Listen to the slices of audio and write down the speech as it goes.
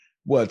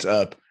What's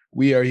up?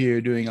 We are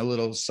here doing a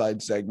little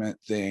side segment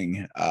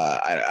thing.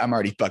 I'm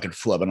already fucking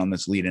flubbing on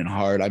this lead in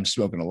hard. I'm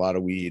smoking a lot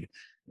of weed.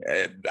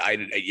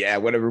 Yeah,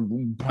 whatever.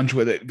 Punch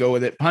with it. Go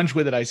with it. Punch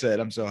with it. I said.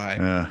 I'm so high.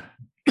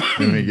 You want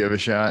me to give a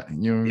shot?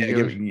 Yeah,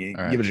 give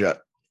it a shot.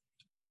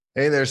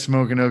 Hey there,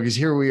 Smoking Okies.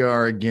 Here we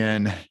are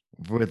again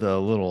with a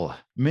little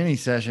mini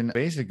session.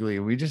 Basically,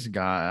 we just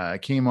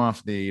came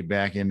off the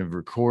back end of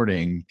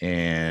recording,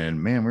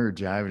 and man, we were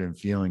jiving and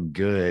feeling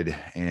good,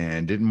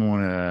 and didn't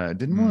want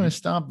to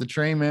stop the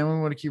train, man.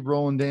 We want to keep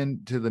rolling in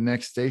to the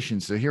next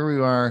station. So here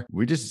we are.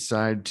 We just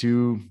decided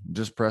to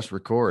just press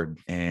record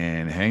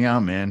and hang out,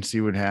 man. See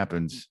what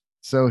happens.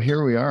 So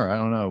here we are. I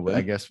don't know.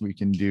 I guess we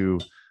can do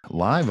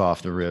live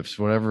off the riffs,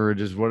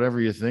 whatever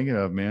you're thinking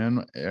of,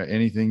 man.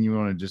 Anything you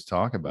want to just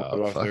talk about.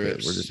 Fuck it.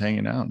 We're just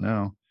hanging out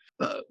now.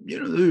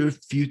 There are a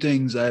few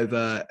things I've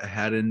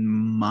had in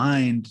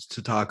mind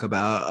to talk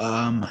about.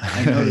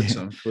 I noted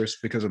some first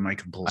because of my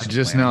compulsive. I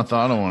just now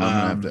thought of one.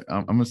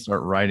 I'm gonna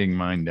start writing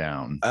mine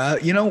down.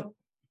 Yeah,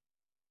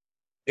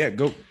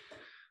 go.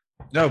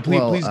 No,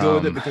 please go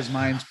with it, because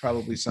mine's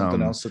probably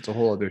something else. That's a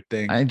whole other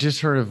thing. I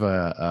just heard of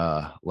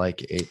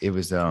it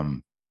was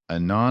a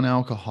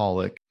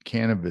non-alcoholic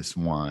cannabis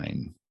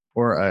wine,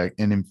 or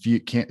an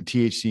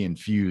THC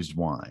infused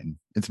wine.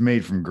 It's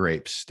made from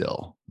grapes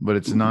still, but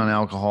it's a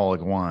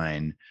non-alcoholic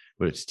wine,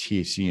 but it's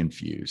THC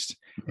infused.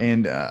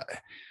 And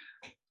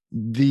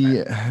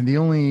the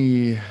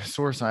only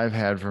source I've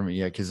had from it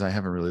yet, because I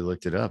haven't really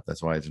looked it up,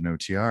 that's why it's an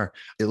OTR.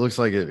 It looks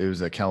like it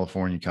was a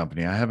California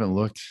company. I haven't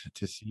looked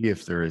to see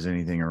if there is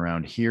anything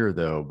around here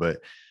though, but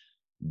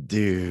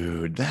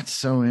dude, that's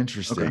so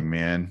interesting,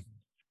 man.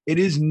 It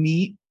is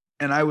neat.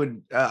 And I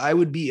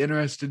would be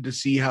interested to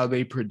see how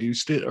they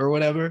produced it or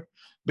whatever,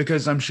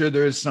 because I'm sure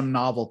there is some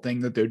novel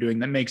thing that they're doing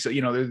that makes it,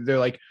 they're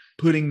like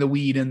putting the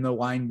weed in the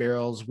wine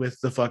barrels with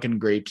the fucking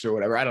grapes or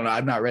whatever. I don't know.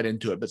 I've not read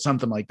into it, but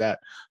something like that.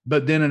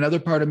 But then another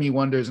part of me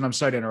wonders, and I'm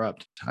sorry to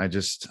interrupt. I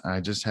just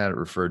had it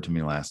referred to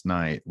me late last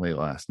night.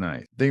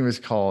 I think it's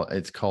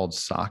called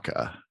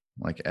Saka,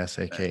 like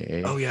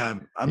Saka. Oh yeah.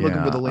 I'm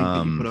looking for the link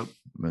that you put up.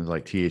 It was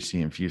like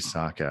THC infused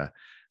Saka.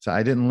 So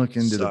I didn't look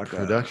into the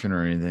production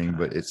or anything,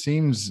 but it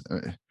seems,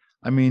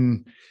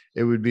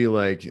 it would be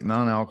like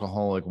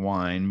non-alcoholic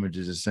wine, which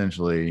is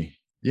essentially,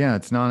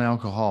 it's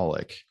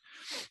non-alcoholic.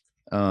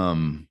 It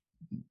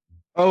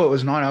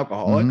was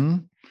non-alcoholic. Mm-hmm.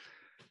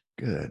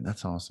 Good.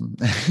 That's awesome.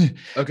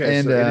 Okay.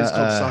 And so it is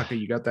called Saka.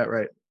 You got that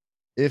right.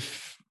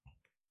 If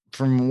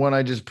from what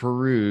I just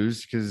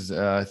perused, because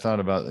I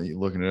thought about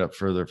looking it up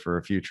further for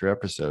a future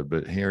episode,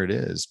 but here it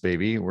is,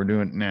 baby. We're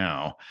doing it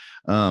now.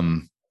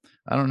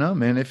 I don't know,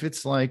 man. If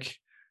it's like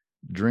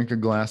drink a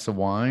glass of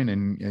wine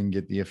and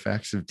get the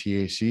effects of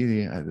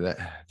THC,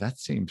 that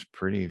seems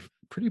pretty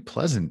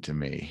pleasant to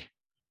me.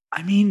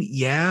 I mean,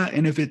 yeah.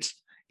 And if it's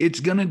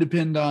going to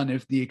depend on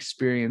if the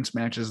experience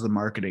matches the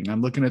marketing.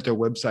 I'm looking at their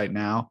website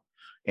now,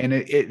 and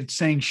it's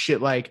saying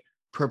shit like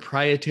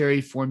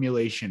proprietary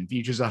formulation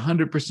features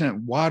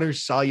 100% water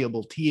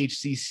soluble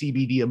THC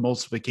CBD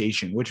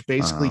emulsification, which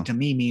basically to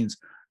me means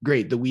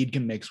great. The weed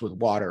can mix with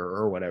water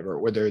or whatever,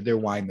 or their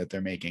wine that they're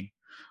making.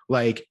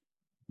 Like,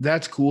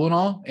 that's cool and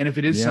all. And if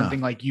it is something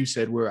like you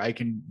said, where I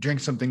can drink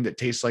something that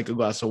tastes like a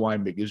glass of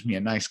wine, but gives me a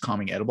nice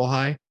calming edible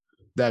high,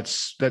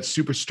 that's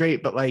super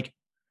straight. But like,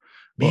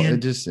 man,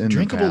 just in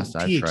drinkable the past,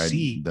 THC I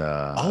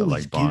tried the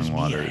like bong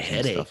waters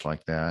and stuff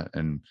like that,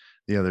 and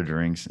the other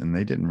drinks, and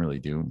they didn't really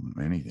do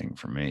anything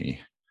for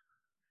me.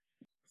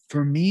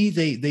 For me,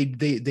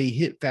 they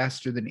hit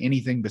faster than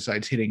anything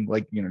besides hitting,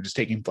 like, just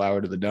taking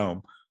flower to the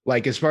dome.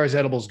 Like, as far as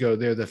edibles go,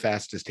 they're the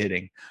fastest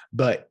hitting.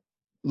 But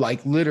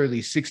like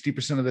literally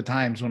 60% of the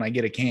times when I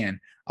get a can,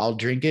 I'll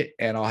drink it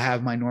and I'll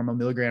have my normal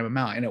milligram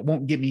amount, and it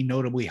won't get me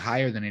notably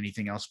higher than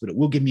anything else, but it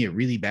will give me a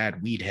really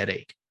bad weed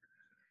headache.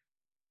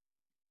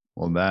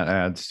 Well, that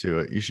adds to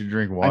it. You should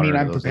drink water. I mean,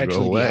 I'm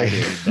perpetually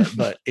dehydrated,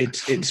 but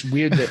it's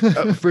weird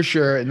that for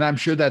sure. And I'm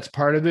sure that's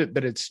part of it,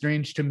 but it's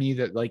strange to me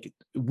that like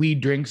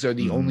weed drinks are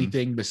the only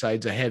thing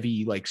besides a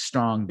heavy, like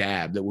strong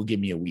dab that will give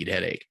me a weed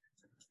headache.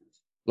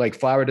 Like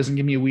flower doesn't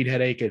give me a weed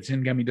headache. A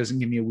tin gummy doesn't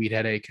give me a weed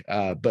headache.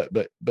 But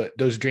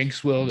those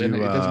drinks will, and it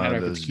doesn't matter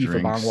if it's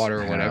kefir, bong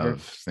water, or whatever.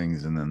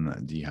 Things and then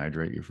that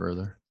dehydrate you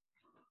further.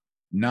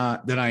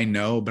 Not that I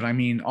know, but I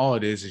mean, all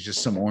it is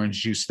just some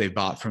orange juice they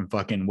bought from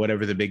fucking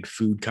whatever the big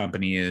food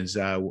company is,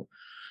 or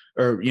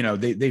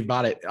they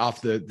bought it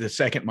off the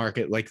second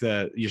market, like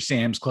your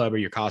Sam's Club or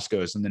your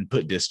Costco's, and then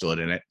put distillate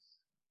in it.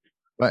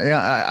 But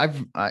yeah,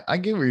 I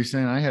get what you're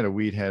saying. I had a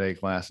weed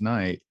headache last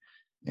night.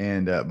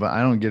 And but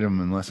I don't get them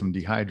unless I'm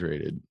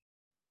dehydrated.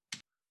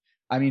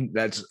 I mean,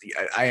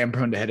 I am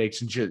prone to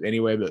headaches and shit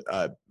anyway,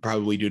 but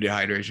probably due to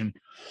dehydration.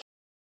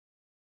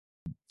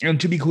 And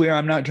to be clear,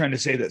 I'm not trying to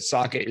say that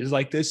sake is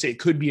like this. It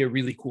could be a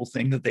really cool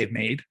thing that they've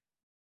made.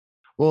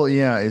 Well,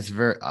 yeah, it's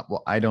very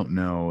well. I don't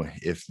know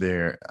if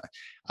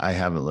I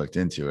haven't looked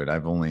into it.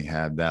 I've only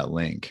had that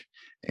link,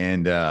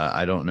 and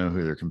I don't know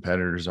who their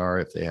competitors are,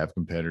 if they have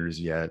competitors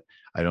yet.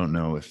 I don't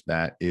know if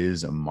that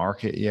is a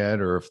market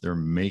yet, or if they're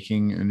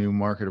making a new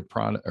market of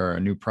product or a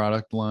new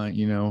product line,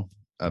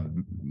 a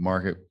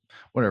market,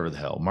 whatever the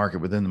hell, market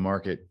within the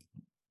market.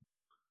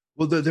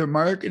 Well, their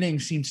marketing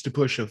seems to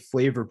push a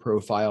flavor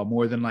profile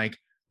more than like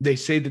they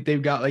say that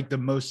they've got like the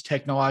most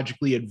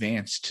technologically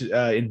advanced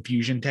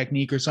infusion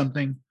technique or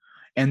something.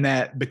 And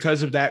that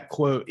because of that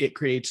quote, it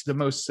creates the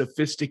most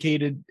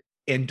sophisticated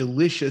and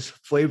delicious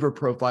flavor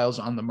profiles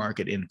on the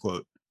market, end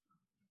quote.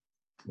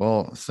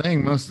 Well,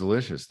 saying most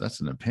delicious,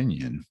 that's an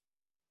opinion.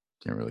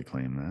 Can't really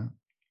claim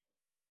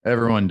that.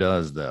 Everyone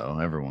does, though.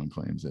 Everyone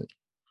claims it.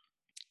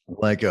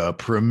 Like a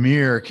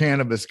premier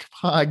cannabis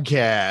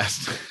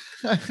podcast.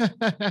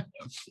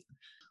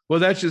 Well,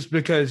 that's just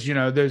because, you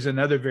know, there's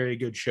another very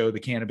good show, the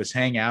Cannabis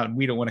Hangout, and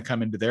we don't want to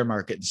come into their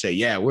market and say,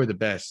 yeah, we're the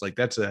best. Like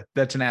that's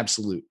an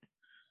absolute.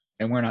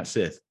 And we're not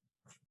Sith.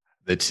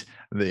 That's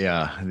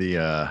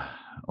the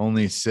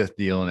only Sith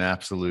deal in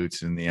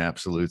absolutes, and the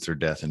absolutes are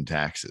death and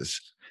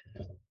taxes.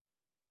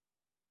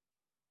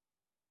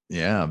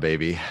 Yeah,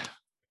 baby.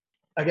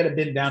 I got to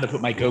bend down to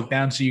put my Coke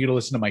down, so you got to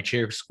listen to my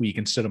chair squeak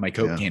instead of my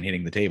Coke can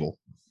hitting the table.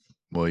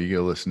 Well, you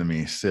go listen to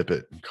me sip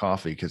it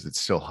coffee because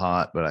it's still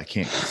hot, but I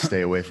can't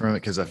stay away from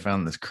it because I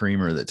found this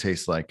creamer that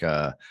tastes like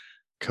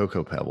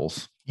Cocoa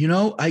Pebbles. You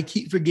know, I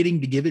keep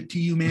forgetting to give it to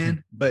you,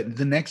 man. But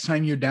the next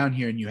time you're down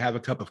here and you have a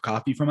cup of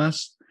coffee from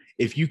us,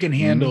 if you can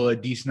handle a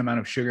decent amount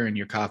of sugar in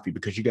your coffee,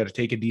 because you got to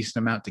take a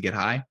decent amount to get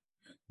high,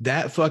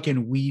 that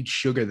fucking weed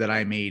sugar that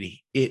I made,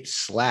 it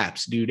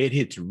slaps, dude. It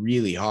hits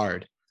really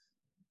hard.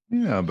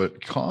 Yeah,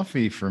 but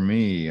coffee for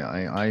me,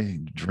 I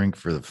drink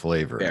for the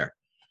flavor. Fair.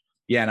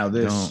 Yeah, no,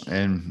 this.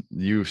 And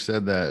you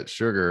said that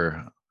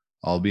sugar,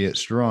 albeit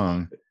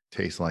strong,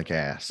 tastes like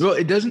ass. Well,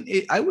 it doesn't.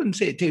 I wouldn't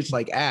say it tastes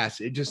like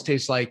ass. It just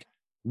tastes like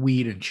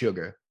weed and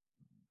sugar.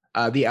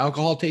 The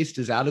alcohol taste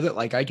is out of it.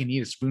 Like I can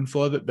eat a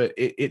spoonful of it, but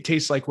it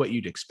tastes like what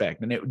you'd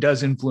expect. And it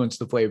does influence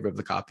the flavor of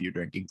the coffee you're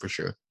drinking for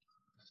sure.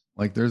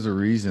 Like there's a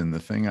reason. The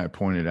thing I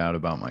pointed out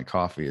about my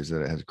coffee is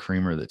that it has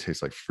creamer that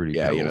tastes like fruity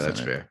pebbles. Yeah,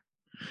 that's fair.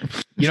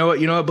 You know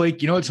what,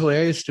 Blake? You know what's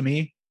hilarious to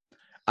me?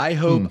 I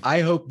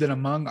hope that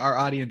among our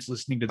audience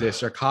listening to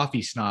this are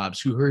coffee snobs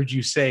who heard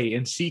you say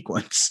in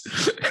sequence,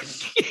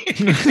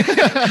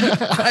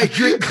 I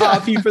drink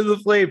coffee for the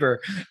flavor.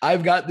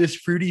 I've got this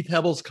fruity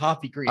pebbles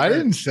coffee creamer. I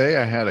didn't say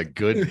I had a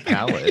good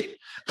palate.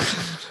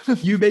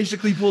 You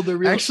basically pulled the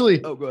real.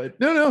 Actually, oh, go ahead.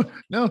 No.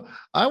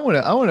 I'm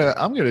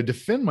gonna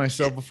defend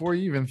myself before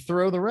you even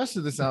throw the rest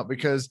of this out,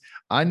 because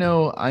I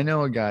know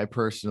a guy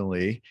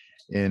personally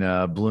in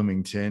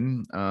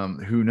Bloomington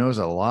who knows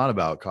a lot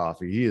about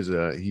coffee. He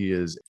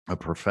is a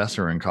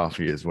professor in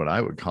coffee is what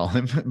I would call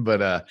him, but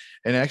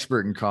an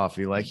expert in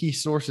coffee. Like he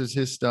sources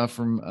his stuff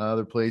from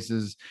other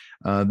places,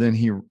 then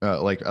he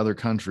like other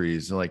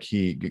countries, like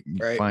he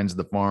finds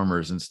the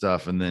farmers and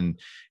stuff, and then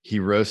he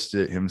roasts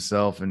it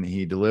himself and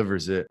he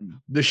delivers it.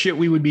 The shit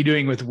we would be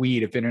doing with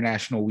weed if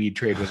international weed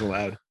trade was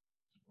allowed.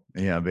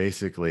 Yeah,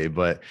 basically.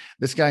 But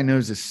this guy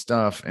knows his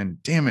stuff,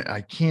 and damn it,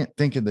 I can't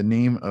think of the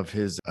name of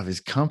his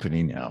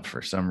company now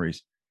for some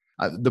reason.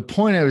 The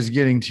point I was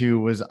getting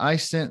to was I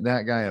sent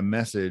that guy a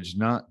message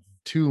not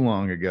too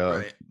long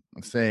ago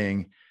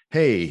saying,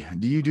 "Hey,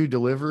 do you do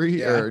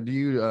delivery or do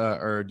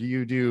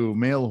you do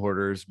mail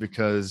orders?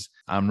 Because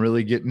I'm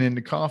really getting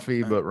into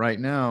coffee, but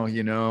right now,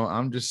 you know,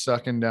 I'm just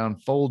sucking down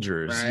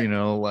Folgers, you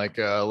know, like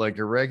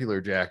a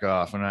regular jack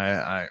off, and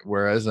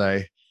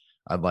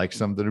I'd like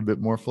something a bit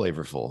more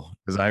flavorful,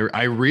 because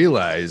I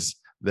realize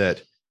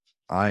that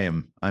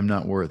I'm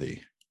not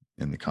worthy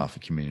in the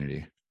coffee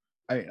community.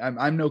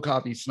 I'm no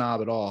coffee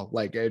snob at all.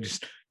 Like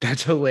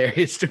that's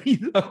hilarious to me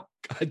though.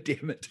 God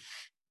damn it.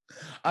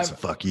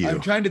 Fuck you. I'm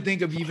trying to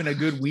think of even a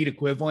good weed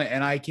equivalent,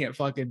 and I can't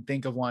fucking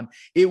think of one.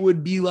 It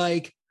would be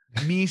like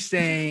me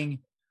saying,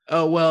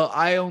 oh, well,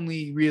 I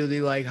only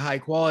really like high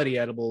quality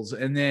edibles,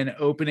 and then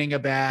opening a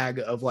bag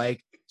of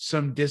like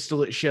some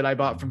distillate shit I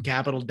bought from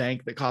Capital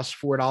Dank that costs $4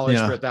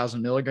 for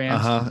 1,000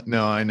 milligrams.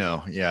 No, I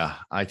know. Yeah,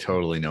 I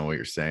totally know what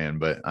you're saying,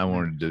 but I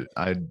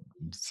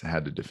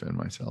had to defend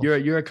myself.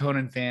 You're a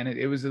Conan fan.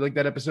 It was like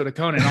that episode of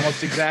Conan,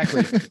 almost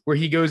exactly, where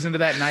he goes into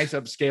that nice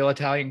upscale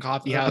Italian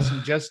coffee house,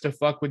 and just to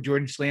fuck with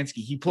Jordan Schlansky,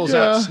 he pulls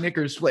out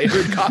Snickers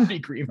flavored coffee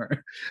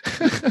creamer.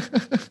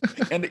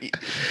 And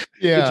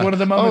it's one of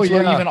the moments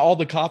where even all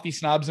the coffee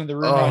snobs in the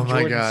room on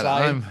Jordan's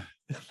side.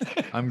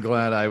 I'm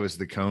glad I was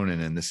the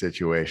Conan in the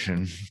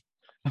situation.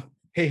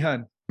 Hey,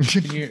 hun, do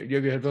you have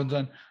your headphones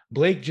on?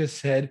 Blake just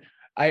said,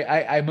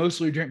 I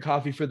mostly drink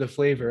coffee for the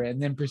flavor,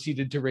 and then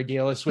proceeded to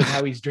regale us with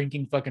how he's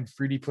drinking fucking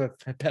Fruity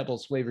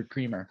Pebbles flavored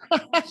creamer.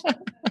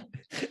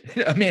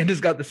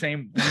 Amanda's got the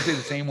same. Did you say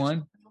the same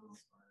one?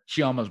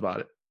 She almost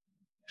bought it.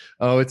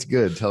 Oh, it's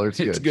good. Tell her it's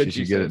good. It's good.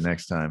 She should get it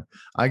next time.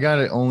 I got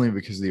it only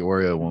because the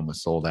Oreo one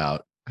was sold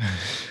out,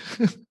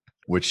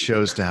 which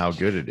shows to how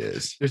good it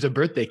is. There's a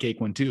birthday cake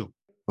one too.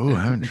 Oh,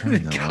 I haven't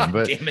tried that one,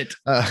 but damn it.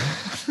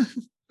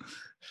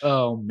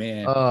 Oh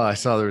man. Oh, I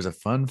saw there was a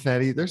Fun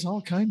Fatty. There's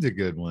all kinds of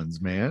good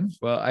ones, man.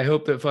 Well, I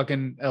hope that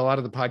fucking a lot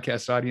of the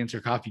podcast audience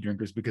are coffee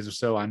drinkers, because if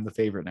so, I'm the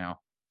favorite now.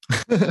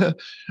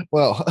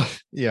 Well,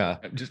 yeah.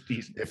 Just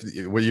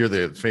you're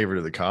the favorite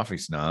of the coffee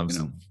snobs.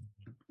 You know,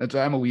 that's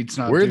why I'm a weed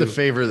snob. We're the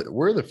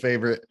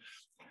favorite.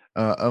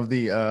 of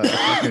the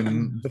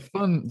fucking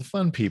the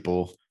fun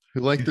people who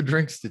like the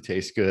drinks to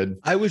taste good.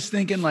 I was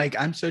thinking like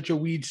I'm such a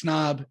weed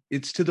snob.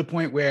 It's to the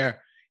point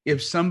where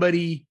if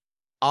somebody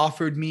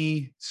offered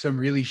me some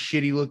really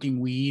shitty looking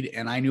weed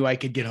and I knew I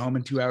could get home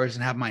in 2 hours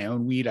and have my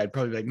own weed, I'd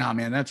probably be like, nah,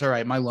 man, that's all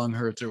right. My lung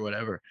hurts or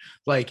whatever.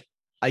 Like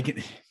I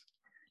can,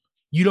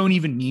 you don't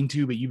even mean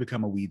to, but you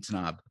become a weed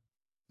snob.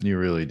 You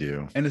really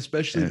do. And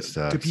especially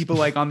to people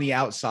like on the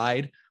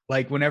outside,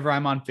 like whenever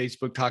I'm on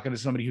Facebook talking to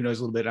somebody who knows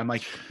a little bit, I'm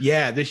like,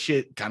 yeah, this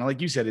shit, kind of like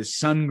you said, is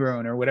sun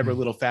grown or whatever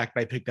little fact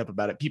I picked up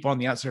about it. People on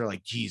the outside are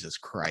like, Jesus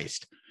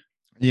Christ.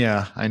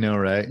 Yeah, I know,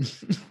 right?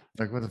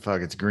 Like, what the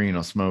fuck? It's green.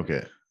 I'll smoke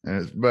it.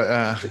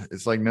 But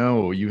it's like,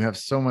 no, you have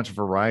so much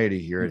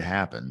variety here. It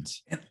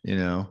happens, you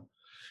know.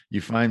 You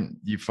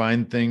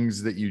find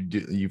things that you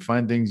do, you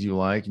find things you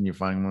like, and you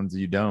find ones that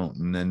you don't.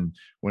 And then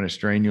when a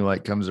strain you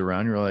like comes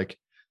around, you're like,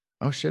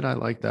 oh shit, I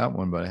like that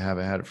one, but I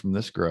haven't had it from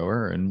this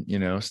grower, and you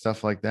know,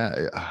 stuff like that.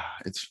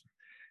 It's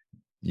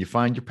you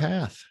find your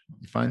path,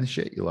 you find the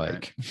shit you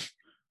like.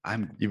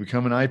 You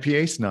become an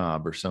IPA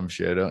snob or some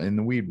shit in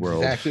the weed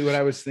world. Exactly what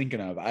I was thinking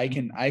of. I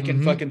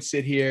can fucking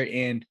sit here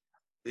and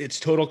it's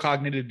total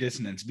cognitive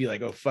dissonance. Be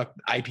like, oh fuck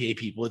IPA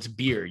people, it's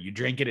beer. You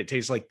drink it, it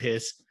tastes like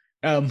piss.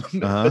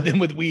 But then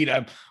with weed,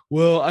 I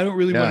don't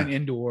really want an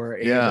indoor.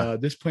 And,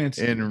 this plant's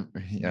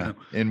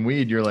in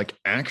weed, you're like,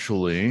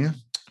 actually,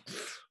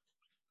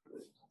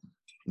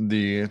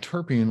 the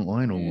terpene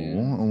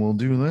linalool will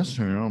do this,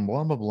 you know,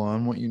 blah blah blah.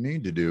 And what you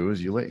need to do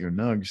is you let your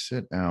nug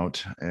sit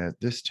out at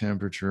this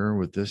temperature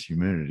with this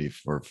humidity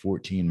for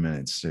 14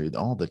 minutes, so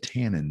all the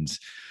tannins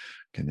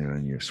can do,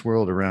 and you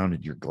swirl it around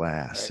in your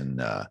glass, and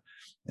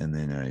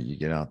then you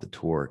get out the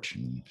torch,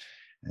 and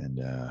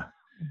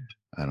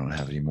I don't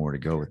have any more to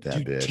go with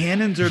that bit.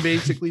 Tannins are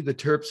basically the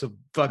terps of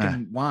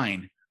fucking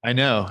wine. I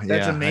know.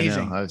 That's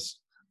amazing.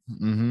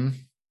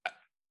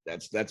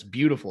 That's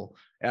beautiful.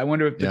 I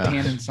wonder if the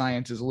tannin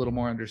science is a little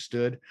more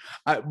understood.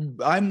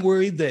 I'm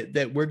worried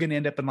that we're going to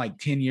end up in like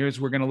 10 years.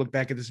 We're going to look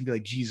back at this and be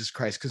like, Jesus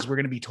Christ, because we're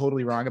going to be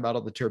totally wrong about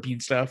all the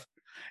terpene stuff.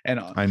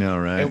 And I know,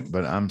 right?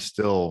 But I'm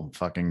still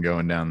fucking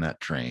going down that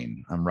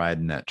train. I'm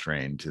riding that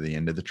train to the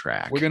end of the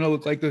track. We're going to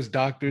look like those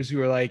doctors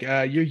who are like,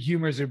 your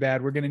humors are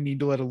bad. We're going to need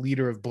to let a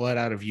liter of blood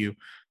out of you.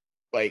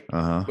 Like,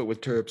 but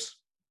with terps.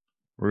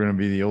 We're going to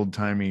be the old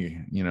timey,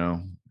 you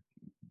know,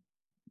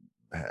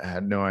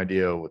 had no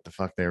idea what the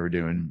fuck they were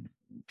doing.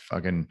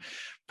 Fucking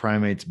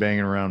primates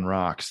banging around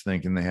rocks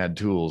thinking they had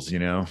tools, you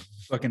know?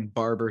 Fucking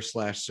barber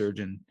 /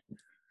 surgeon.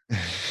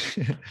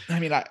 I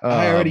mean, I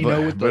already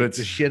know with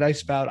the shit I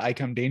spout, I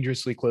come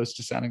dangerously close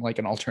to sounding like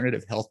an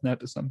alternative health net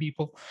to some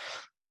people.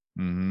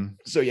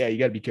 So yeah, you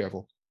got to be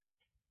careful.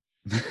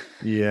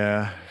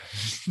 Yeah.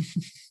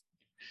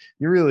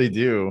 You really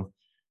do.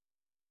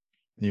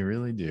 You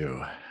really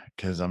do.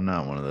 Because I'm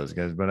not one of those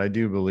guys, but I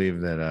do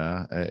believe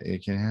that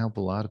it can help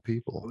a lot of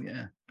people. Oh,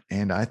 yeah.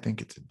 And I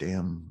think it's a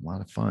damn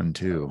lot of fun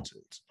too.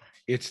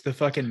 It's the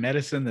fucking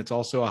medicine that's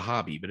also a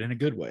hobby, but in a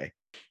good way.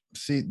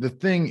 See, the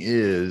thing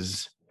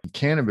is,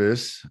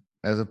 cannabis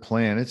as a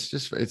plant,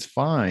 it's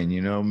fine,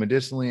 you know,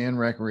 medicinally and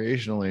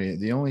recreationally.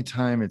 The only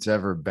time it's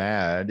ever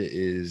bad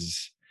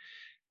is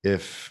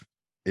if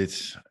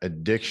it's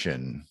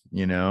addiction,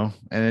 you know,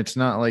 and it's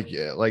not like,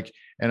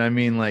 and I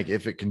mean, like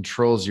if it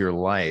controls your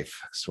life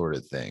sort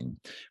of thing.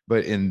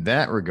 But in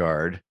that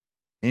regard,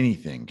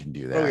 anything can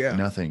do that. Oh, yeah.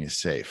 Nothing is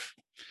safe.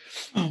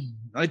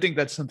 I think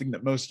that's something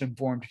that most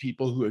informed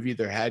people who have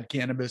either had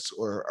cannabis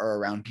or are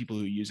around people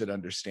who use it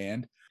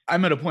understand.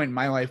 I'm at a point in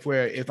my life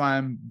where if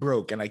I'm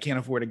broke and I can't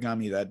afford a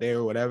gummy that day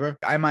or whatever,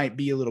 I might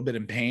be a little bit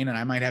in pain and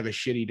I might have a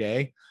shitty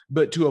day.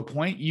 But to a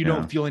point, you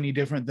don't feel any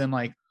different than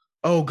like,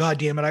 oh, God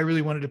damn it, I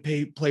really wanted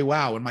to play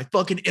WoW and my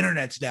fucking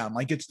internet's down.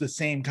 Like it's the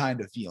same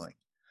kind of feeling.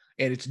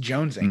 And it's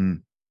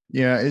jonesing.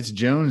 Yeah, it's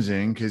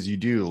jonesing because you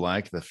do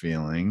like the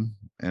feeling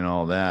and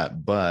all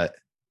that, but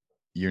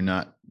you're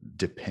not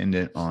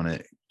dependent on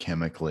it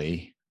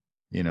chemically,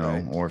 you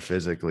know, or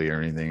physically or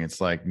anything.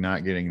 It's like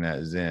not getting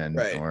that Zen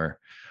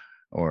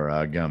or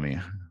a gummy.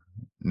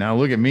 Now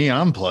look at me,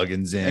 I'm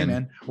plugging Zen. Hey,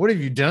 man. What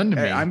have you done to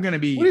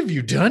me? What have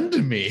you done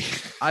to me?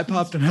 I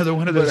popped another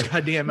one of those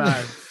goddamn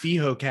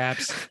FIHO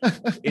caps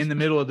in the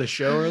middle of the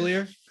show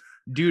earlier.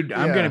 Dude,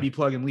 I'm going to be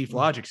plugging Leaf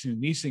Logic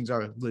soon. These things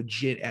are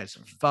legit as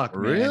fuck,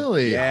 man.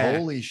 Really? Yeah.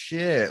 Holy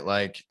shit.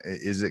 Like,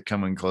 is it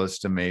coming close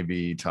to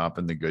maybe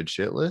topping the good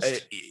shit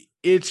list?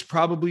 It's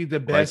probably the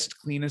best,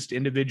 cleanest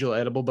individual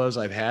edible buzz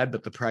I've had,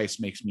 but the price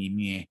makes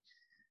me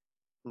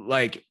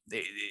like.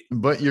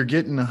 But you're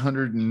getting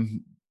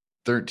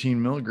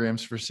 113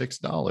 milligrams for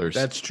 $6.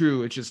 That's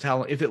true. It's just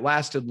how, if it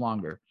lasted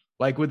longer.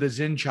 Like with the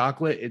Zen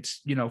chocolate,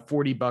 it's, you know,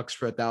 $40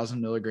 for 1,000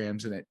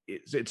 milligrams, and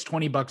it's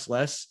 $20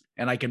 less,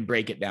 and I can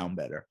break it down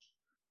better,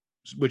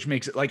 which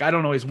makes it like I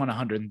don't always want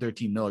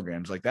 113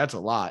 milligrams. Like that's a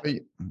lot.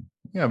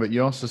 Yeah, but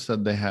you also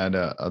said they had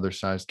other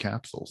sized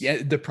capsules.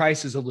 Yeah, the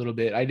price is a little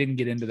bit. I didn't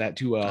get into that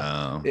too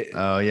well.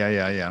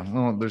 Yeah.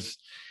 Well,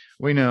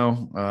 we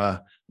know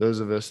those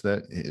of us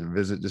that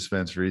visit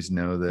dispensaries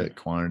know that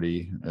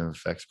quantity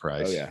affects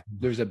price. Oh yeah,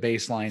 there's a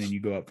baseline, and you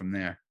go up from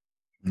there.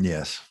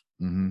 Yes.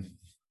 Mm-hmm.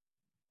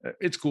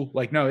 It's cool.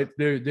 Like, no,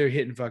 they're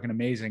hitting fucking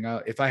amazing.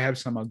 If I have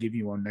some, I'll give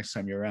you one next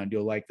time you're around.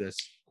 You'll like this.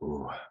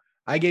 Ooh.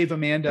 I gave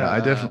Amanda.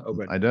 Yeah,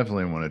 But I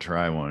definitely want to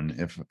try one.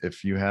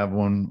 If you have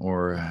one,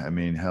 or I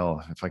mean,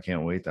 hell, if I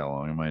can't wait that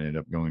long, I might end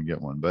up going and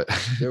get one. But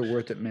they're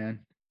worth it, man.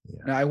 yeah.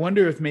 Now I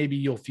wonder if maybe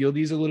you'll feel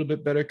these a little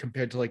bit better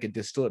compared to like a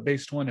distillate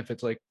based one. If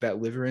it's like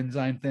that liver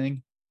enzyme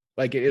thing,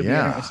 like it'll be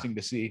interesting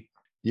to see.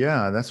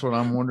 Yeah, that's what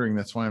I'm wondering.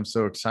 That's why I'm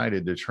so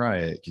excited to try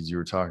it, because you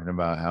were talking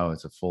about how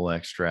it's a full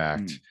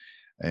extract.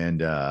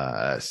 And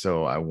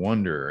so I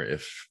wonder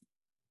if,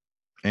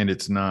 and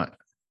it's not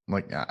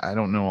like, I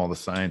don't know all the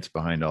science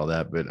behind all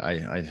that, but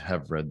I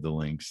have read the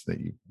links that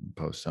you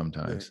post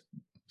sometimes.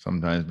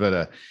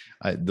 But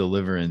the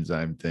liver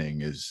enzyme thing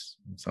is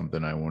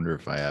something I wonder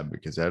if I have,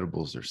 because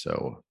edibles are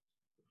so,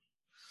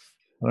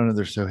 I don't know,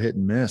 they're so hit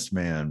and miss,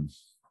 man.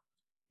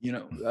 You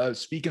know,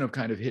 speaking of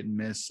kind of hit and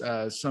miss,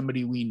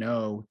 somebody we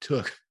know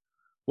took,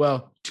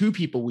 well, two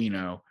people we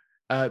know,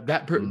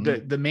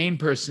 the main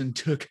person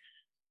took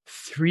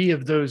 3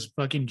 of those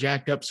fucking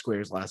jacked up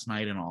squares last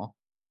night and all.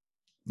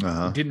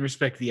 Didn't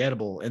respect the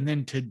edible. And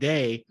then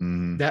today,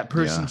 that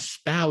person's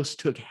spouse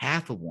took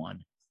half of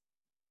one.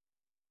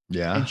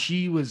 Yeah. And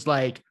she was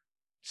like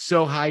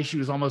so high, she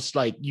was almost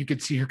like, you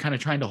could see her kind of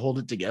trying to hold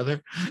it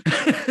together.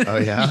 Oh,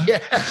 yeah?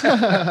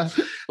 Yeah.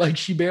 Like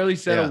she barely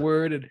said a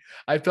word, and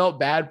I felt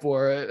bad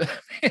for her.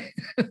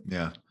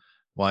 Yeah.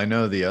 Well, I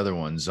know the other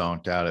one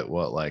zonked out at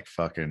what, like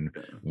fucking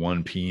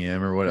 1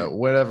 p.m. or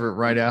whatever,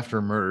 right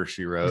after Murder,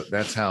 She Wrote.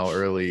 That's how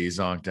early he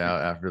zonked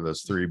out, after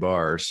those 3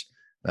 bars.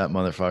 That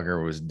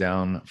motherfucker was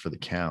down for the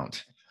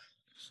count.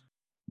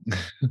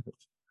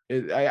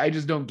 I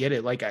just don't get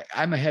it. Like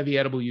I'm a heavy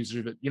edible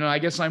user, but I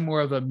guess I'm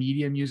more of a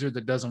medium user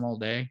that does them all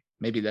day.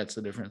 Maybe that's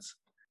the difference.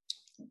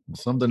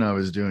 Something I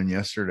was doing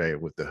yesterday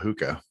with the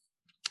hookah,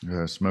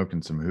 I was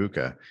smoking some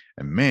hookah,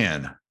 and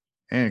man,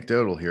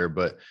 anecdotal here,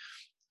 but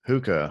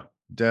hookah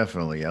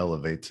definitely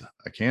elevates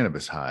a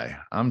cannabis high.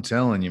 I'm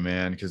telling you,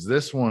 man, because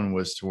this one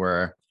was to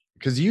where,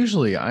 because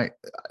usually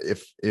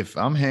if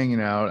I'm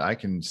hanging out, I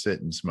can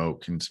sit and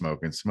smoke and smoke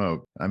and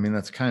smoke. I mean,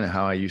 that's kind of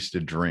how I used to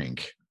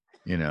drink,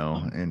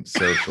 and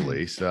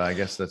socially. So I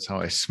guess that's how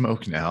I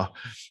smoke now,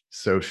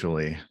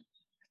 socially.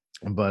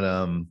 But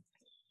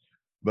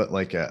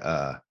like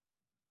I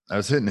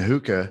was hitting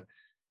hookah,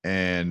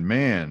 and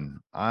man,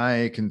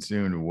 I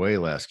consumed way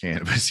less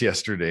cannabis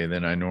yesterday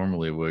than I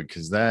normally would,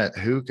 because that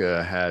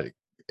hookah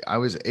I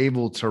was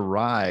able to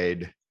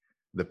ride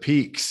the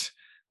peaks.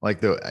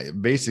 Like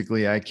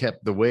basically I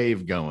kept the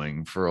wave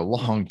going for a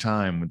long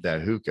time with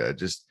that hookah.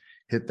 Just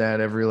hit that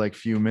every like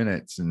few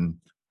minutes, and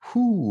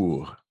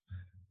whoo,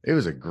 it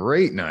was a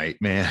great night,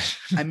 man.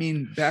 I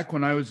mean, back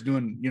when I was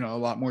doing, a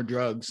lot more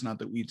drugs, not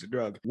that weed's a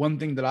drug, one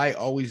thing that I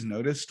always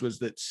noticed was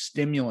that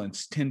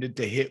stimulants tended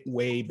to hit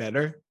way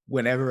better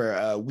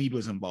whenever weed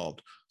was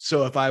involved.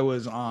 So if I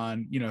was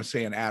on,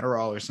 say an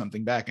Adderall or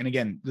something back, and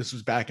again, this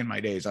was back in my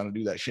days, I don't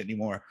do that shit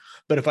anymore.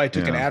 But if I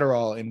took an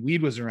Adderall and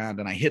weed was around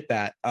and I hit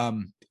that,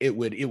 it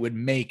would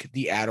make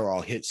the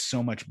Adderall hit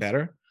so much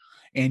better.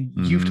 And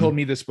you've told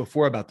me this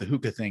before about the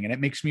hookah thing, and it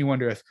makes me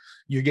wonder if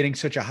you're getting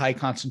such a high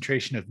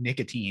concentration of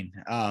nicotine.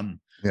 From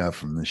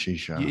the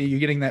shisha, you're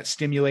getting that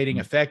stimulating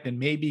effect, and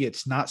maybe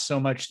it's not so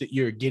much that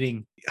you're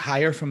getting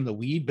higher from the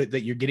weed, but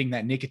that you're getting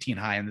that nicotine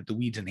high, and that the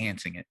weed's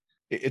enhancing it.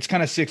 It's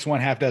kind of 6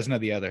 1, half dozen of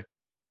the other.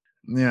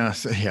 Yeah,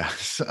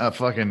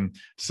 fucking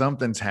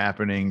something's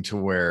happening to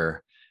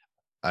where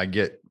I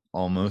get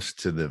almost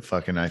to the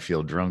fucking I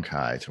feel drunk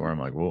high, to where I'm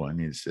like, whoa, I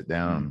need to sit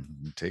down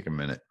and take a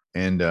minute.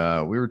 And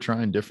we were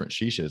trying different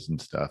shishas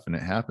and stuff, and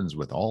it happens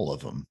with all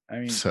of them. I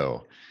mean,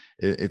 so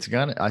it's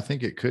got, I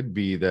think it could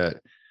be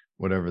that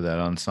whatever that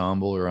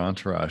ensemble or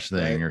entourage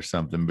thing or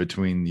something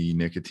between the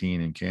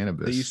nicotine and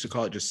cannabis. They used to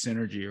call it just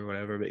synergy or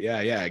whatever, but yeah,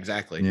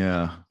 exactly.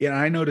 Yeah. Yeah.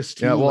 I noticed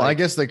too. Yeah. Well, I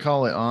guess they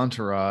call it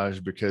entourage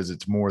because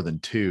it's more than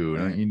 2.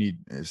 Right. You need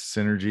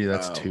synergy.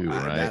 That's 2,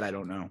 right? That I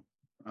don't know.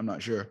 I'm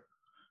not sure.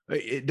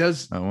 It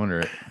does. I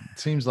wonder. It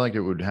seems like it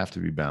would have to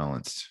be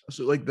balanced.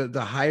 So like the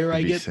higher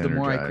I get, the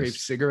more I crave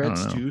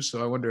cigarettes too.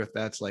 So I wonder if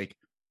that's like,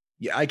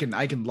 I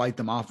can light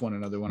them off one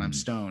another when I'm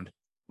stoned.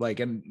 Like,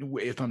 and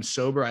if I'm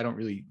sober, I don't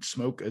really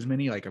smoke as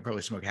many. Like I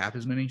probably smoke half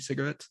as many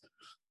cigarettes.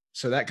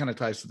 So that kind of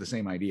ties to the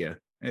same idea.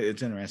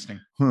 It's interesting.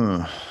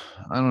 I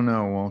don't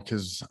know. Well,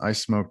 because I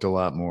smoked a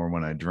lot more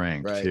when I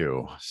drank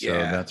too. So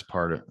that's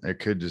part of it.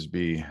 Could just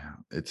be,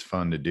 it's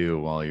fun to do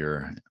while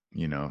you're,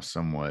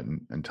 somewhat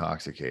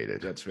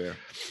intoxicated. That's fair.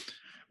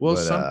 Well,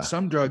 but,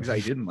 some drugs I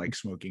didn't like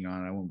smoking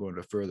on. I won't go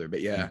into further,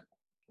 but yeah.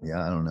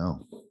 Yeah, I don't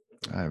know.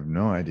 I have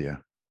no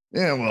idea.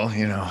 Yeah,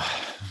 well,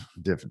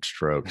 different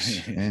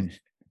strokes. And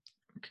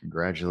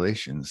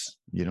congratulations.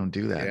 You don't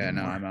do that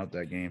anymore. No, I'm out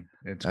that game.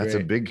 That's great. A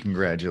big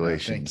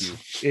congratulations.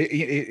 Thank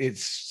you.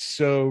 It's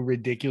so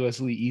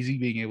ridiculously easy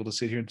being able to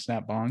sit here and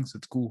snap bongs.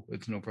 It's cool.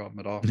 It's no problem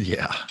at all.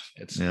 Yeah.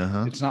 It's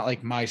not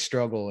like my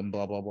struggle and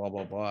blah, blah, blah,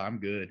 blah, blah. I'm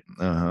good.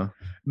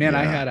 Man,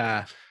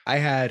 Yeah. I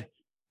had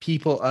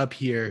people up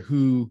here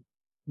who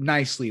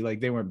nicely,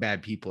 like they weren't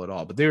bad people at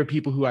all, but they were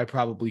people who I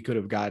probably could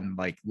have gotten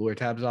like lure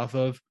tabs off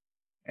of.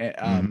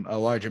 a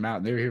large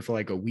amount. They were here for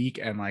like a week,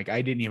 and like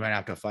I didn't even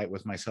have to fight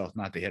with myself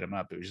not to hit them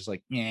up. It was just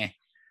like, yeah,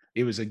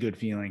 it was a good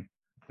feeling.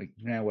 Like,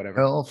 yeah, whatever.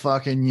 Hell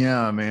fucking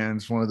yeah, man.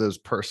 It's one of those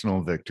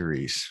personal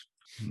victories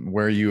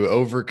where you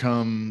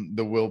overcome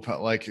the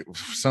willpower. Like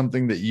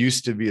something that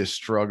used to be a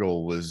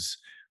struggle was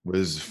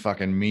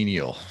fucking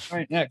menial.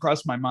 Right. Yeah, it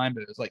crossed my mind,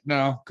 but it was like,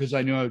 no, because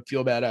I knew I would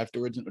feel bad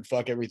afterwards and it would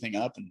fuck everything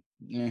up.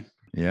 And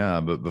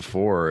yeah, but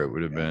before it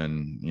would have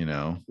been,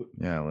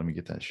 let me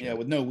get that shit. Yeah,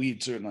 with no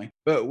weed, certainly.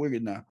 But we're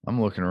good now.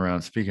 I'm looking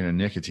around. Speaking of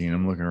nicotine,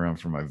 I'm looking around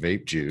for my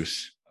vape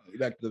juice.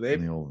 Back to the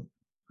vape.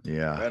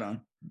 Right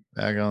on.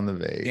 Back on the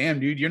vape. Damn,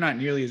 dude, you're not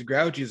nearly as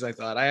grouchy as I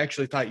thought. I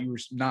actually thought you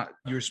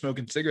were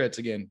smoking cigarettes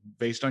again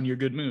based on your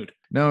good mood.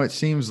 No, it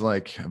seems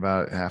like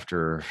about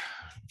after a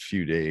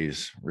few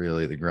days,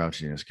 really, the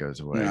grouchiness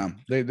goes away. Yeah,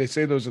 they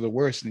say those are the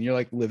worst, and you're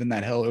like living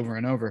that hell over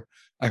and over.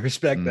 I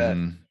respect that.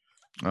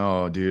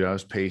 Oh, dude, I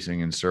was pacing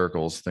in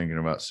circles thinking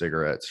about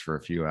cigarettes for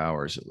a few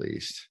hours at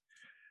least.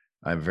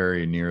 I had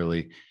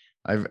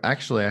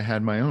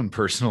my own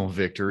personal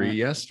victory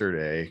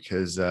yesterday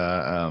because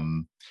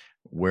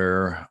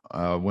where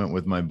I went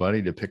with my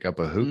buddy to pick up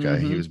a hookah.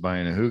 He was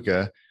buying a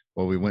hookah.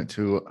 Well, we went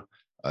to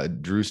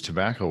Drew's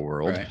Tobacco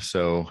World. Right.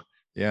 So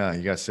yeah,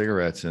 you got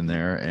cigarettes in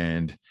there,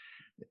 and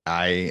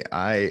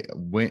I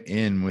went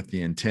in with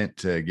the intent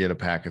to get a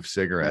pack of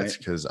cigarettes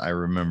because I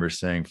remember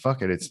saying,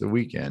 fuck it, it's the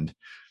weekend.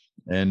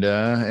 And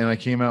I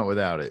came out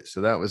without it.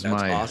 So that's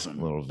my awesome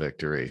little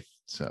victory.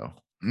 So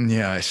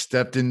yeah, I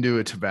stepped into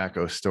a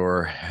tobacco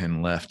store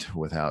and left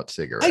without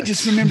cigarettes. I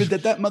just remembered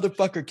that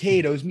motherfucker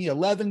Cade owes me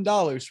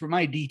 $11 for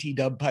my DT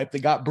dub pipe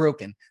that got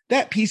broken.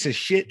 That piece of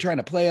shit trying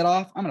to play it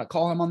off. I'm going to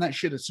call him on that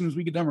shit as soon as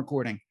we get done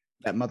recording.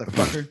 That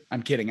motherfucker.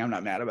 I'm kidding. I'm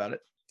not mad about it.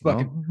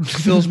 Fucking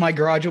fills my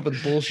garage up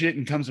with bullshit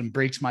and comes and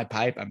breaks my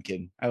pipe. I'm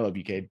kidding. I love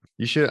you, Cade.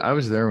 You should. I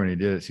was there when he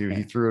did it too.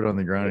 He threw it on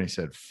the ground and he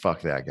said, fuck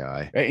that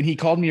guy. And he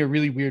called me a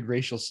really weird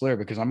racial slur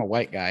because I'm a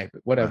white guy,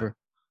 but whatever.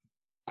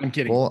 I'm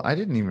kidding. Well, I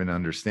didn't even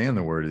understand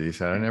the word that he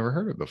said. I never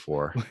heard it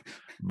before,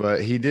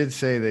 but he did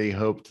say that he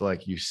hoped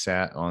like you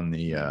sat on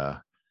the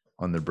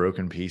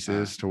broken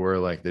pieces to where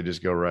like they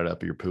just go right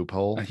up your poop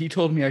hole. He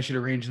told me I should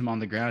arrange them on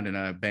the ground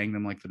and bang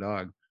them like the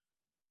dog.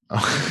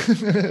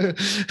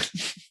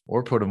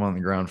 Or put him on the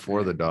ground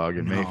for the dog,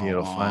 and maybe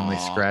it'll finally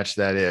scratch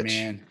that itch.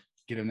 Man,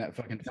 get him that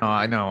fucking. No,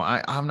 I know.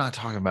 I'm not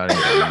talking about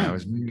anything. I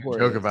was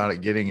joking about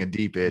it getting a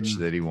deep itch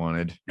that he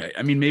wanted.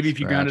 I mean, maybe if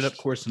you ground it up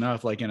coarse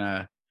enough, like in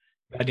a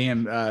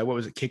goddamn what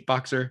was it,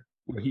 kickboxer?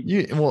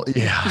 You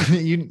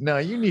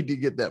need to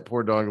get that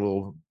poor dog a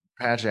little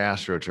patch of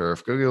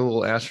AstroTurf. Go get a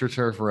little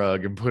AstroTurf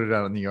rug and put it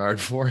out in the yard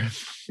for him.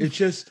 It's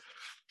just.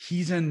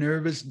 He's a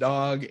nervous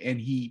dog and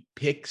he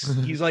picks.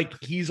 He's like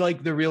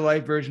the real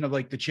life version of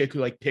like the chick who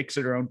like picks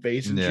at her own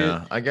face and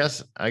shit. I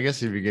guess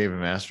if you gave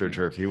him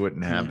AstroTurf, he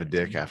wouldn't have a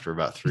dick after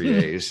about 3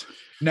 days.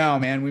 No,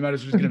 man, we might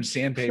as well just get him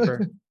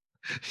sandpaper.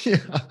 Yeah.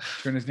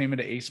 Turn his name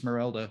into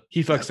Esmeralda.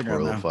 He fucks the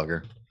girl little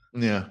fucker.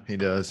 Yeah, he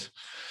does.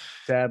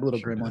 Sad little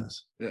gremlin.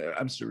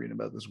 I'm still reading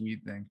about this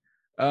weed thing.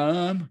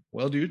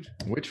 Well, dude.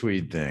 Which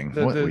weed thing?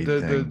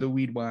 The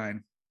weed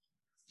wine.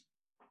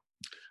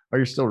 Are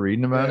you still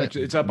reading about it?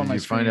 It's up on my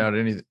screen. Find out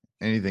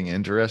anything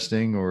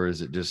interesting, or is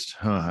it just,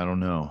 I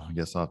don't know. I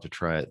guess I'll have to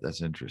try it.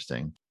 That's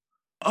interesting.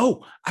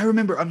 Oh, I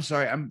remember. I'm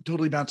sorry. I'm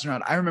totally bouncing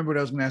around. I remember what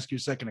I was going to ask you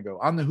a second ago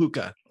on the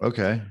hookah.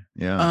 Okay.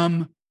 Yeah.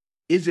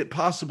 Is it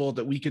possible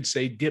that we could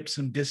say dip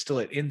some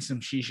distillate in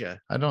some shisha?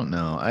 I don't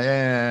know.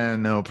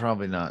 No,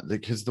 probably not.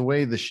 Because the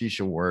way the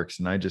shisha works,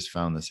 and I just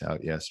found this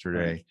out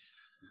yesterday,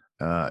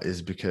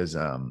 is because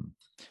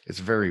it's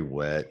very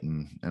wet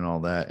and all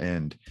that.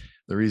 And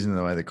the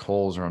reason why the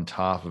coals are on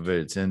top of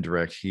it, it's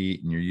indirect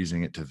heat and you're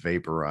using it to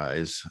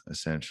vaporize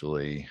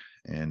essentially.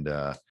 And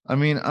I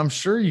mean, I'm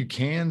sure you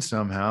can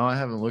somehow. I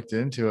haven't looked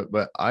into it,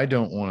 but I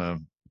don't want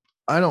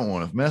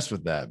to mess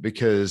with that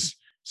because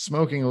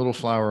smoking a little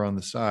flower on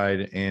the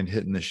side and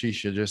hitting the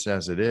shisha just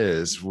as it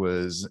is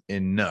was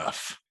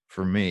enough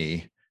for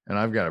me. And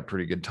I've got a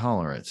pretty good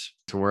tolerance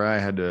to where I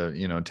had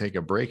to, take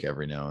a break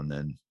every now and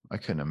then. I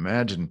couldn't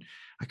imagine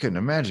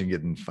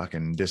getting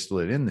fucking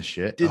distillate in the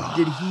shit.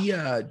 Did he you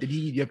have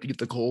to get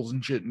the coals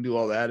and shit and do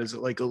all that? Is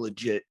it like a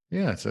legit?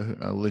 Yeah, it's a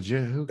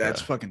legit hookah.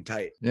 That's fucking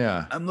tight.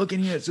 Yeah. I'm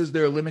looking here. It says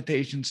there are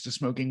limitations to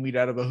smoking weed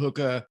out of a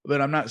hookah, but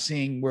I'm not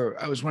seeing where.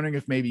 I was wondering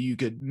if maybe you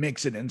could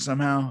mix it in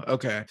somehow.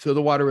 Okay. Fill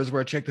the water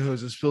reservoir, check the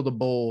hoses, fill the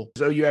bowl.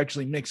 So you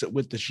actually mix it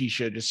with the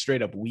shisha, just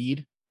straight up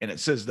weed. And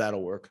it says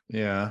that'll work.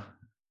 Yeah.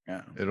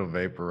 Yeah. It'll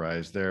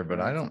vaporize there, but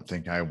I don't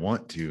think I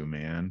want to,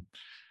 man.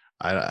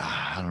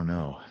 I don't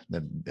know.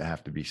 That'd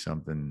have to be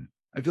something.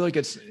 I feel like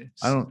I'm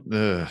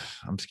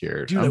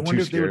scared. Dude, I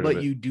wonder if they would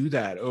let you do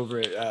that over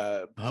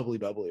at Hubbly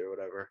Bubbly or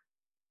whatever.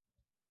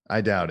 I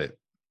doubt it,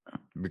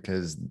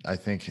 because I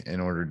think in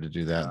order to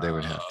do that, they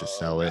would have to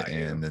sell it,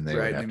 and then they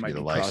would have to get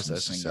a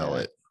license to sell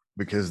it.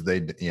 Because they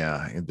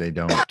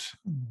don't.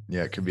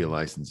 Yeah, it could be a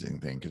licensing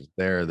thing because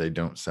they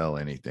don't sell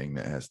anything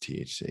that has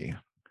THC.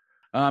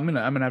 I'm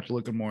gonna have to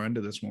look more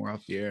into this more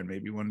off the air, and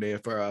maybe one day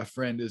if our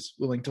friend is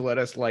willing to let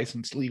us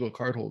license legal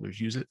card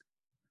holders use it.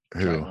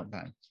 Who?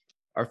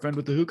 our friend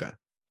with the hookah.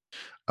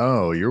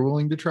 Oh, you're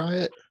willing to try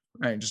it?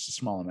 Right, just a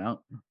small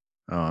amount.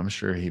 Oh, I'm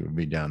sure he would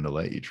be down to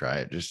let you try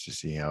it just to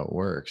see how it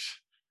works.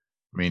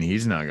 I mean,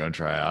 he's not going to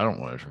try it. I don't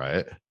want to try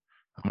it.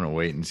 I'm going to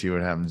wait and see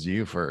what happens to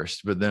you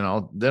first, but then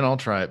I'll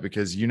try it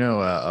because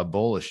a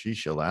bowl of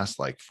shisha lasts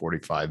like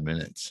 45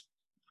 minutes.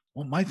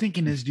 Well, my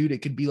thinking is, dude,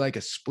 it could be like a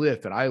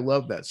spliff, and I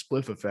love that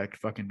spliff effect.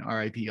 Fucking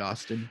R.I.P.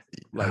 Austin.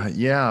 Like,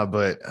 yeah,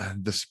 but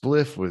the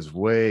spliff was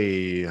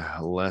way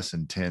less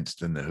intense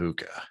than the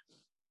hookah.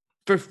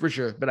 For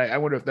sure. But I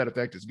wonder if that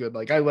effect is good.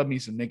 Like, I love me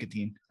some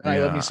nicotine. Yeah, I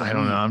love me some. I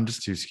don't weed. know. I'm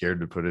just too scared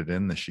to put it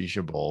in the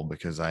shisha bowl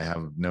because I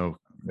have no.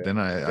 Fair. Then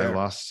I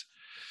lost.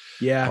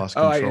 Yeah. Lost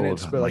control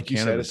but like you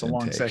said, it's a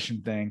long intake.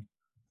 session thing.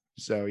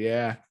 So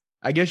yeah,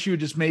 I guess you would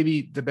just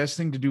maybe the best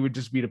thing to do would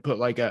just be to put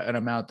like an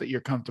amount that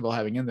you're comfortable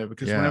having in there,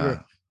 because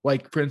whenever,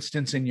 like for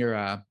instance, in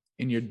your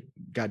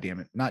goddamn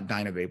it, not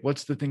Dynavape.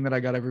 What's the thing that I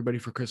got everybody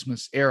for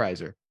Christmas?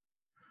 Airizer.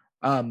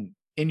 In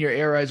your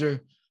Airizer,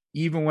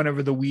 even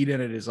whenever the weed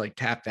in it is like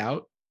tapped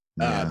out,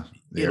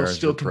 it'll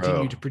still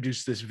continue to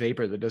produce this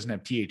vapor that doesn't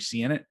have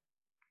THC in it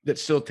that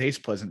still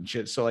tastes pleasant and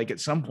shit. So like at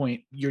some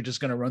point you're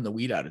just going to run the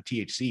weed out of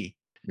THC.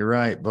 You're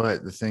right.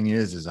 But the thing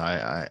is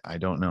I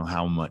don't know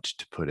how much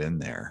to put in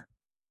there.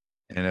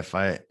 And if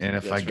I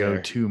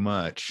go too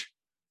much,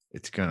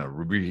 it's going to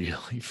really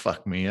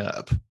fuck me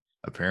up.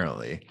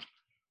 Apparently.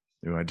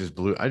 I just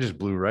blew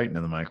right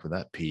into the mic with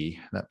that pee.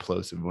 That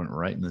plosive went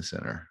right in the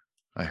center.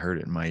 I heard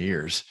it in my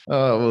ears.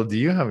 Well, do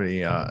you have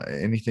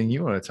anything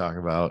you want to talk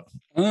about?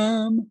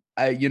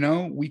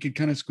 We could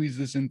kind of squeeze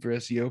this in for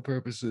SEO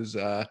purposes.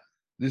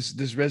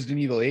 This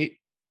Resident Evil 8,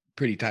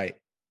 pretty tight.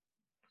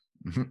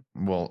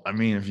 Well, I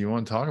mean, if you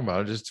want to talk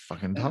about it, just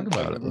fucking talk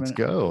about it. Let's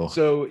go.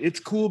 So it's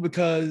cool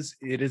because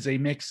it is a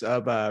mix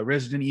of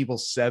Resident Evil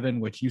 7,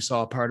 which you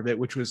saw a part of it,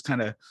 which was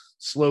kind of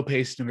slow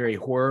paced and very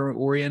horror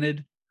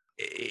oriented.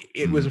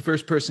 It was a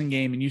first person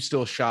game and you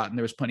still shot and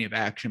there was plenty of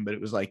action, but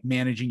it was like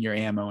managing your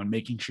ammo and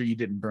making sure you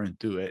didn't burn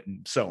through it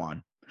and so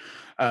on.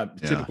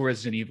 Typical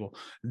Resident Evil.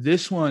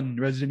 This one,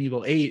 Resident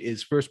Evil 8,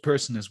 is first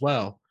person as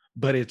well,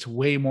 but it's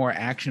way more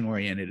action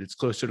oriented. It's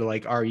closer to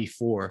like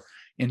RE4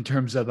 in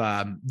terms of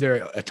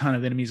there are a ton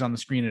of enemies on the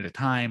screen at a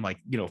time, like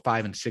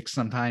 5 and 6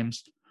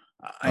 sometimes.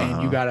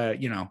 And you gotta,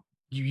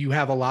 you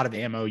have a lot of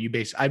ammo.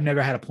 I've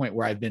never had a point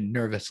where I've been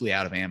nervously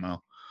out of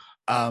ammo.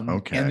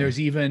 Okay. And there's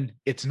even,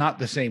 it's not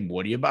the same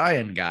what are you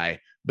buying guy,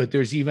 but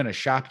there's even a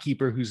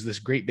shopkeeper who's this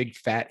great big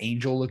fat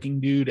angel looking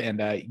dude,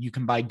 and you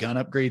can buy gun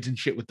upgrades and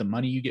shit with the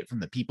money you get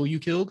from the people you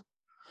killed.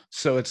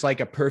 So it's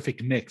like a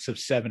perfect mix of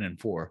 7 and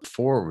 4.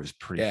 4 was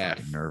pretty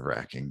fucking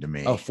nerve-wracking to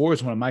me. 4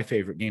 is one of my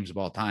favorite games of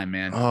all time,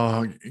 man.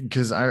 Oh,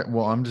 because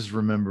I'm just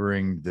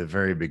remembering the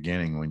very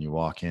beginning when you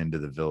walk into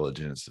the village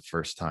and it's the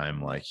first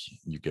time like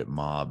you get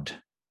mobbed,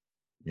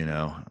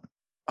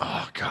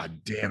 Oh,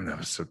 god damn, that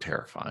was so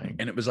terrifying.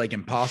 And it was like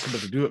impossible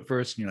to do at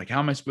first. And you're like, how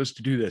am I supposed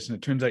to do this? And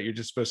it turns out you're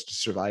just supposed to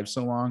survive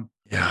so long.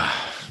 Yeah,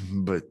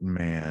 but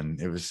man,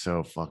 it was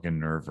so fucking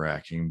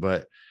nerve-wracking.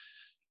 But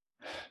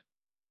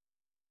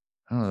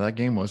I don't know, that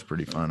game was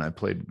pretty fun. I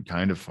played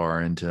kind of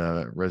far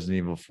into Resident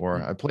Evil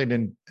 4. I played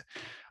in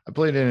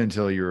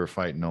until you were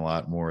fighting a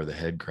lot more of the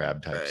head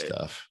crab type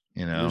stuff.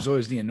 There's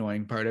always the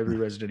annoying part. Every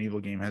Resident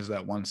Evil game has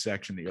that one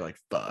section that you're like,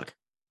 fuck.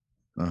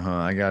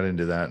 I got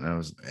into that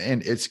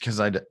and it's because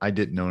I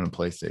didn't own a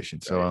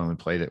PlayStation, so I only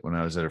played it when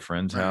I was at a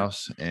friend's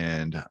house,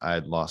 and I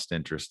had lost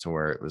interest to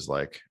where it was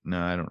like,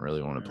 no, I don't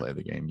really want to play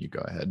the game. You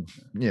go ahead,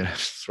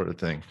 sort of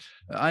thing.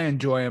 I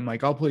enjoy them.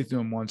 Like I'll play through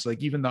them once.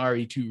 Like even the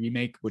RE2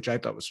 remake, which I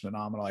thought was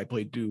phenomenal, I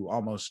played through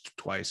almost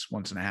twice,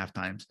 1.5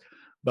 times.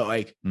 But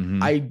like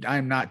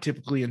I'm not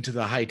typically into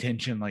the high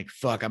tension. Like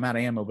fuck, I'm out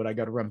of ammo, but I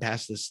got to run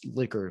past this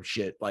liquor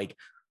shit. Like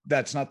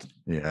that's not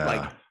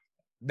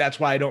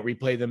that's why I don't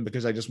replay them,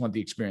 because I just want the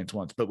experience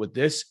once. But with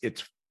this,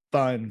 it's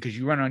fun because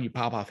you run around, you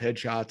pop off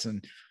headshots,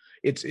 and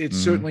it's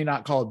certainly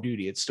not Call of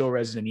Duty. It's still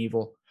Resident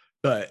Evil,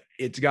 but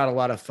it's got a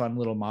lot of fun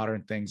little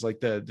modern things. Like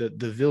the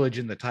village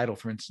in the title,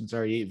 for instance,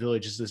 RE8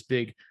 Village is this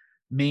big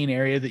main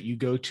area that you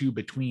go to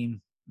between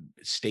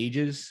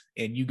stages,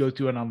 and you go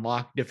through and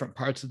unlock different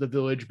parts of the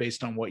village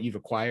based on what you've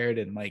acquired.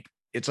 And like,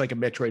 it's like a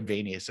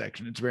Metroidvania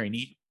section. It's very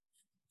neat.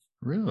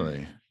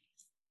 Really?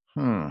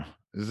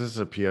 Is this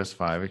a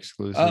PS5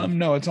 exclusive?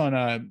 No, it's on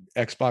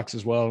Xbox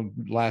as well,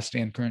 last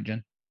and current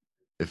gen.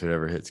 If it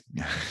ever hits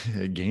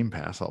Game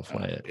Pass, I'll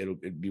play it.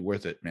 It'd be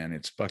worth it, man.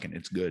 It's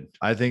good.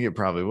 I think it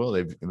probably will.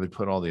 They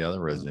put all the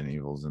other Resident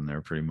Evils in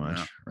there pretty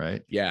much,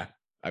 right? Yeah,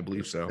 I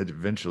believe so.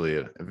 Eventually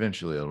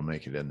it'll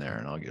make it in there,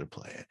 and I'll get to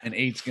play it. And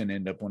 8's gonna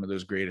end up one of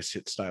those greatest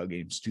hit style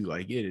games too.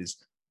 Like it is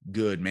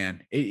good,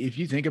 man. If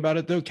you think about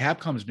it though,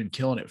 Capcom has been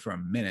killing it for a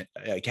minute.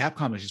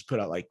 Capcom has just put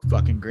out like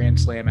fucking Grand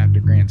Slam after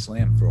Grand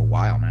Slam for a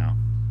while now.